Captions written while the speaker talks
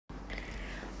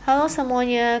Halo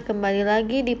semuanya, kembali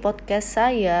lagi di podcast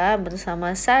saya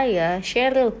bersama saya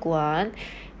Sheryl Kwan.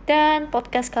 Dan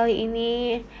podcast kali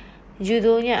ini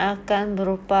judulnya akan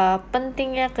berupa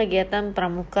pentingnya kegiatan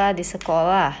pramuka di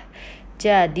sekolah.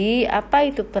 Jadi apa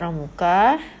itu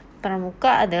pramuka?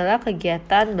 Pramuka adalah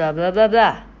kegiatan bla bla bla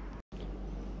bla.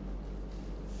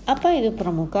 Apa itu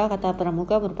pramuka? Kata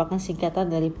pramuka merupakan singkatan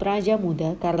dari praja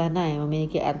muda karena yang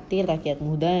memiliki arti rakyat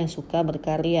muda yang suka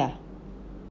berkarya.